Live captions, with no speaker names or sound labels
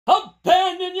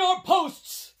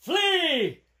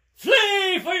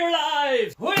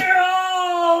alive! We're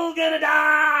all gonna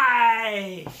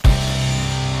die!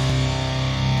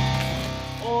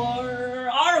 Or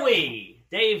are we?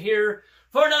 Dave here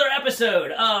for another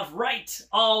episode of Right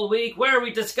All Week, where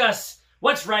we discuss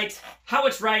what's right, how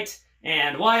it's right,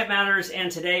 and why it matters.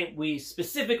 And today we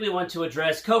specifically want to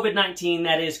address COVID-19,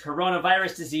 that is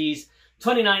coronavirus disease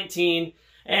 2019.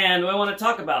 And we want to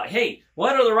talk about, hey,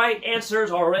 what are the right answers,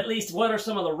 or at least what are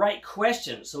some of the right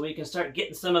questions, so we can start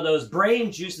getting some of those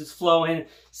brain juices flowing.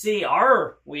 See,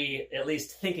 are we at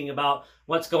least thinking about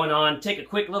what's going on? Take a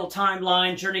quick little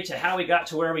timeline journey to how we got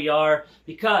to where we are,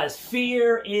 because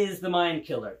fear is the mind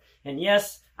killer. And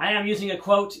yes, I am using a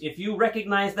quote. If you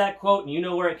recognize that quote and you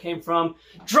know where it came from,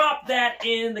 drop that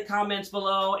in the comments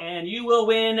below and you will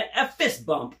win a fist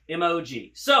bump emoji.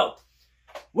 So,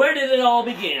 where did it all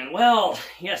begin? Well,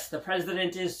 yes, the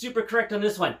president is super correct on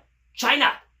this one.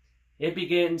 China. It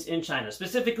begins in China,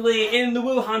 specifically in the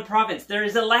Wuhan province. There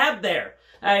is a lab there,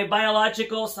 a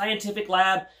biological scientific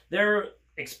lab. They're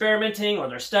experimenting, or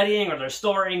they're studying, or they're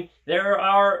storing. There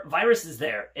are viruses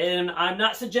there, and I'm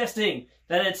not suggesting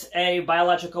that it's a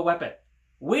biological weapon.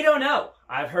 We don't know.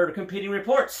 I've heard competing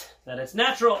reports that it's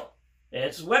natural,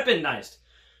 it's weaponized.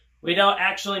 We don't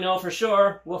actually know for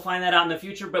sure. We'll find that out in the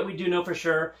future, but we do know for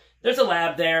sure there's a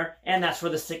lab there, and that's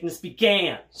where the sickness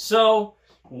began. So,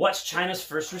 what's China's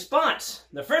first response?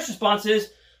 The first response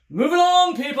is, move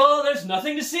along, people, there's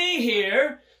nothing to see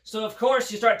here. So, of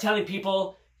course, you start telling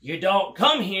people, you don't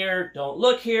come here, don't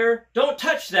look here, don't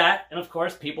touch that. And, of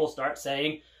course, people start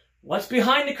saying, what's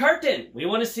behind the curtain? We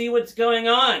want to see what's going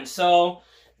on. So,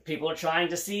 people are trying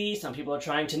to see, some people are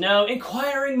trying to know.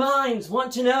 Inquiring minds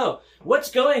want to know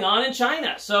what's going on in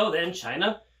China. So then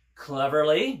China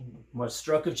cleverly, with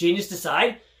stroke of genius,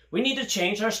 decide we need to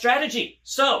change our strategy.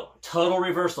 So, total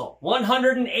reversal.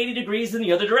 180 degrees in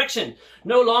the other direction.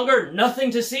 No longer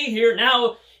nothing to see here.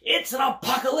 Now it's an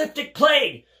apocalyptic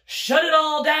plague. Shut it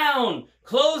all down.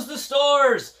 Close the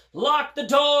stores. Lock the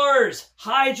doors.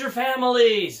 Hide your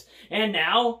families. And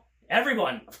now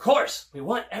everyone, of course, we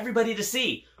want everybody to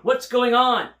see what's going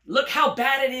on. Look how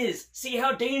bad it is. See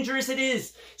how dangerous it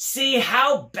is. See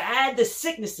how bad the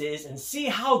sickness is, and see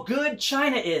how good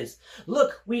China is.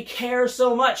 Look, we care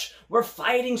so much. We're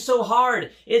fighting so hard.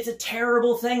 It's a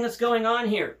terrible thing that's going on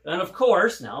here. And of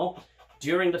course, now,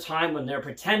 during the time when they're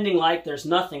pretending like there's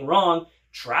nothing wrong,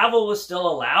 travel was still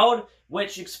allowed,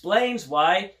 which explains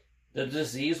why the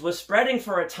disease was spreading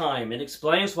for a time. It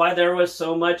explains why there was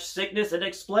so much sickness. It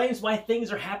explains why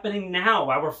things are happening now,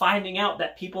 why we're finding out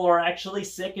that people are actually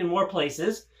sick in more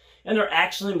places, and there are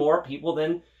actually more people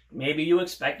than maybe you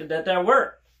expected that there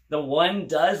were. The one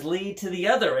does lead to the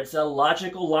other. It's a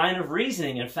logical line of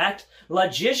reasoning. In fact,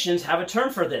 logicians have a term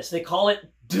for this. They call it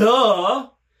duh.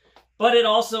 But it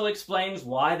also explains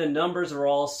why the numbers are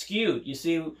all skewed. You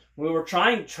see, we were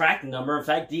trying to track the number. In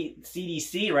fact, the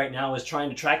CDC right now is trying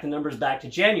to track the numbers back to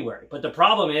January. But the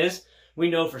problem is,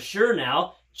 we know for sure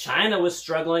now, China was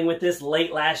struggling with this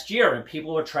late last year, and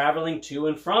people were traveling to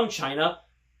and from China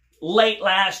late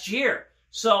last year.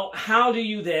 So how do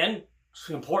you then, it's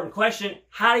an important question,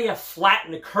 how do you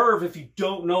flatten the curve if you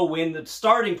don't know when the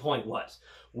starting point was?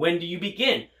 When do you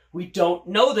begin? We don't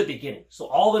know the beginning. So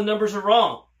all the numbers are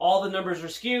wrong. All the numbers are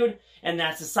skewed, and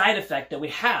that's a side effect that we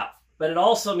have. But it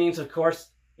also means, of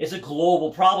course, it's a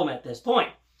global problem at this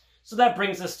point. So that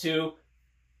brings us to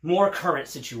more current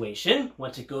situation.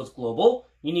 Once it goes global,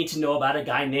 you need to know about a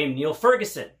guy named Neil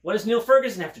Ferguson. What does Neil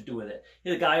Ferguson have to do with it?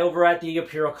 He's a guy over at the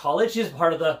Imperial College. He's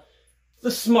part of the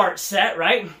smart set,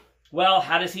 right? Well,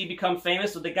 how does he become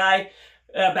famous? So the guy,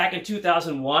 back in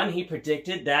 2001, he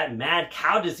predicted that mad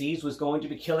cow disease was going to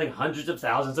be killing hundreds of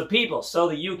thousands of people. So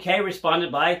the UK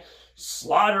responded by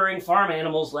slaughtering farm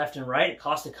animals left and right. It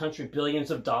cost the country billions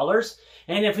of dollars.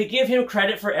 And if we give him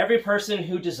credit for every person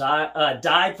who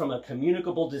died from a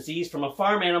communicable disease from a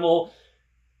farm animal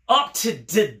up to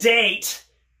date,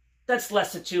 that's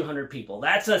less than 200 people.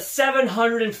 That's a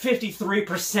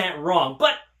 753% wrong.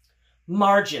 But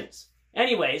margins.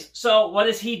 Anyways, so what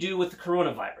does he do with the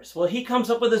coronavirus? Well, he comes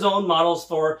up with his own models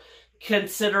for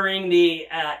considering the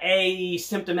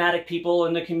asymptomatic people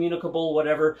and the communicable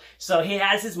whatever. So he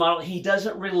has his model. He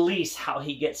doesn't release how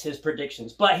he gets his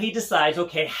predictions, but he decides,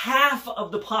 okay, half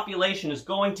of the population is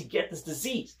going to get this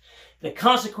disease. The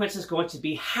consequence is going to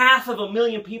be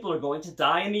 500,000 people are going to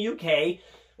die in the UK,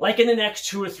 like in the next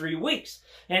 2 or 3 weeks.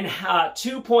 And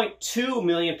 2.2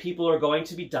 million people are going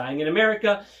to be dying in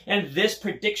America. And this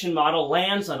prediction model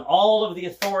lands on all of the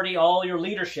authority, all your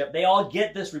leadership. They all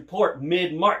get this report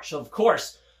mid-March. So, of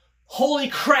course, holy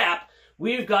crap,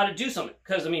 we've got to do something.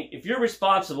 Because, I mean, if you're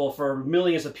responsible for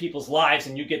millions of people's lives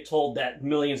and you get told that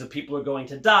millions of people are going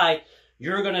to die,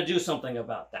 you're going to do something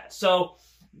about that. So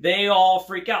they all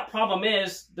freak out. Problem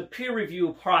is, the peer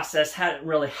review process hadn't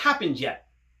really happened yet,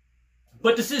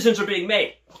 but decisions are being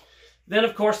made. Then,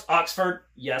 of course, Oxford,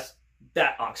 yes,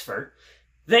 that Oxford,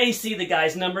 they see the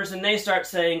guy's numbers and they start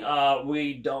saying,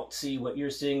 we don't see what you're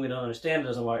seeing, we don't understand, it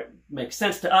doesn't make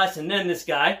sense to us. And then this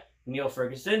guy, Neil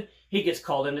Ferguson, he gets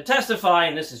called in to testify,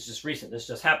 and this is just recent, this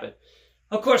just happened.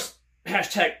 Of course,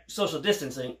 hashtag social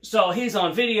distancing. So he's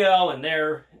on video, and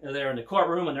they're in the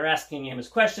courtroom, and they're asking him his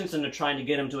questions, and they're trying to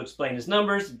get him to explain his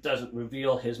numbers. It doesn't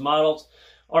reveal his models,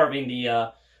 or I mean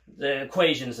the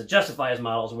equations that justify his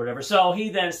models or whatever. So he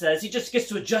then says, he just gets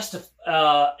to adjust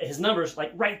his numbers,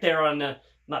 like right there on the,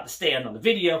 not the stand, on the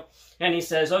video. And he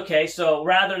says, okay, so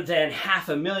rather than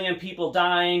 500,000 people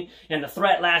dying and the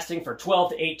threat lasting for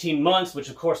 12 to 18 months, which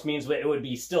of course means it would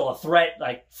be still a threat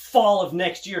like fall of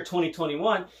next year,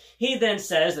 2021, he then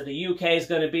says that the UK is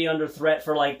going to be under threat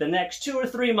for like the next 2 or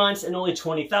 3 months and only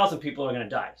 20,000 people are going to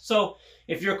die. So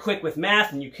if you're quick with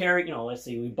math and you carry, you know, let's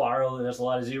see, we borrow, there's a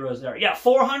lot of zeros there. Yeah,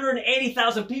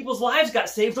 480,000 people's lives got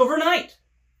saved overnight.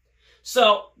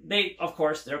 So they, of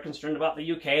course, they're concerned about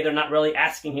the UK. They're not really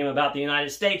asking him about the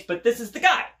United States, but this is the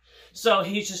guy. So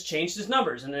he's just changed his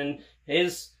numbers, and then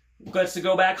his gets to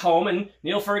go back home, and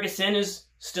Neil Ferguson is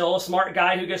still a smart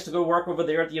guy who gets to go work over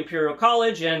there at the Imperial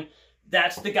College, and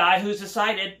that's the guy who's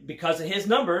decided, because of his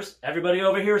numbers, everybody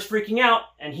over here is freaking out,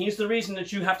 and he's the reason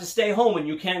that you have to stay home and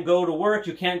you can't go to work,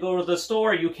 you can't go to the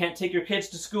store, you can't take your kids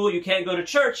to school, you can't go to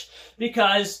church,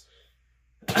 because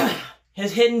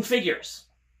his hidden figures.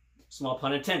 Small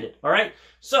pun intended. All right?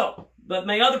 So, but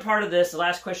my other part of this, the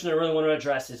last question I really want to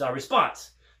address is our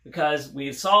response. Because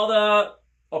we saw the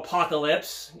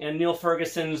apocalypse in Neil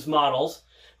Ferguson's models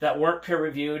that weren't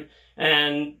peer-reviewed,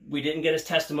 and we didn't get his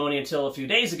testimony until a few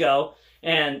days ago,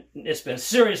 and it's been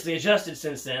seriously adjusted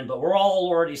since then, but we're all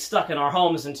already stuck in our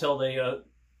homes until the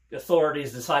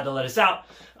authorities decide to let us out.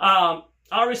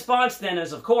 Our response then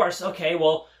is, of course, okay,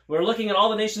 well, we're looking at all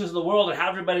the nations of the world and how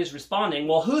everybody's responding.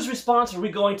 Well, whose response are we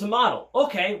going to model?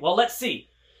 Okay, well, let's see.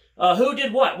 Who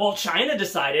did what? Well, China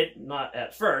decided, not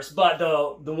at first, but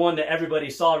the one that everybody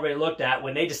saw, everybody looked at,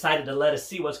 when they decided to let us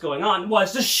see what's going on,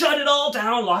 was to shut it all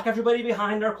down, lock everybody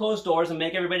behind their closed doors, and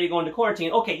make everybody go into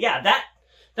quarantine. Okay, yeah,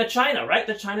 the China, right?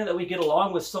 The China that we get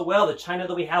along with so well, the China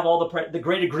that we have all the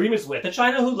great agreements with, the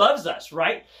China who loves us,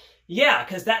 right? Yeah,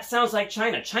 because that sounds like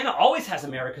China. China always has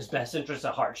America's best interests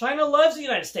at heart. China loves the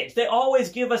United States. They always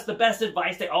give us the best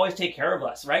advice. They always take care of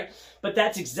us, right? But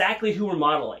that's exactly who we're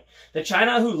modeling. The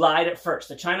China who lied at first,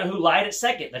 the China who lied at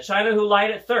second, the China who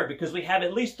lied at third, because we have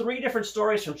at least 3 different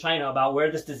stories from China about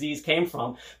where this disease came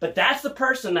from. But that's the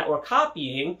person that we're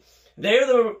copying. They're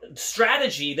the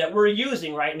strategy that we're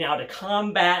using right now to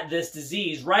combat this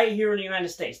disease right here in the United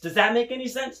States. Does that make any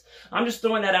sense? I'm just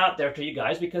throwing that out there to you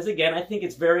guys because, again, I think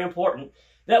it's very important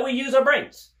that we use our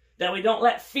brains, that we don't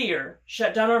let fear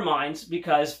shut down our minds,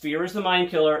 because fear is the mind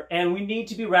killer, and we need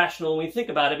to be rational when we think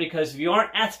about it, because if you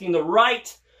aren't asking the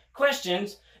right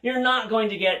questions, you're not going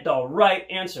to get the right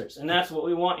answers. And that's what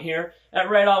we want here at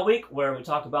Right All Week, where we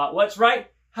talk about what's right,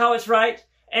 how it's right,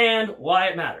 and why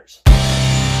it matters.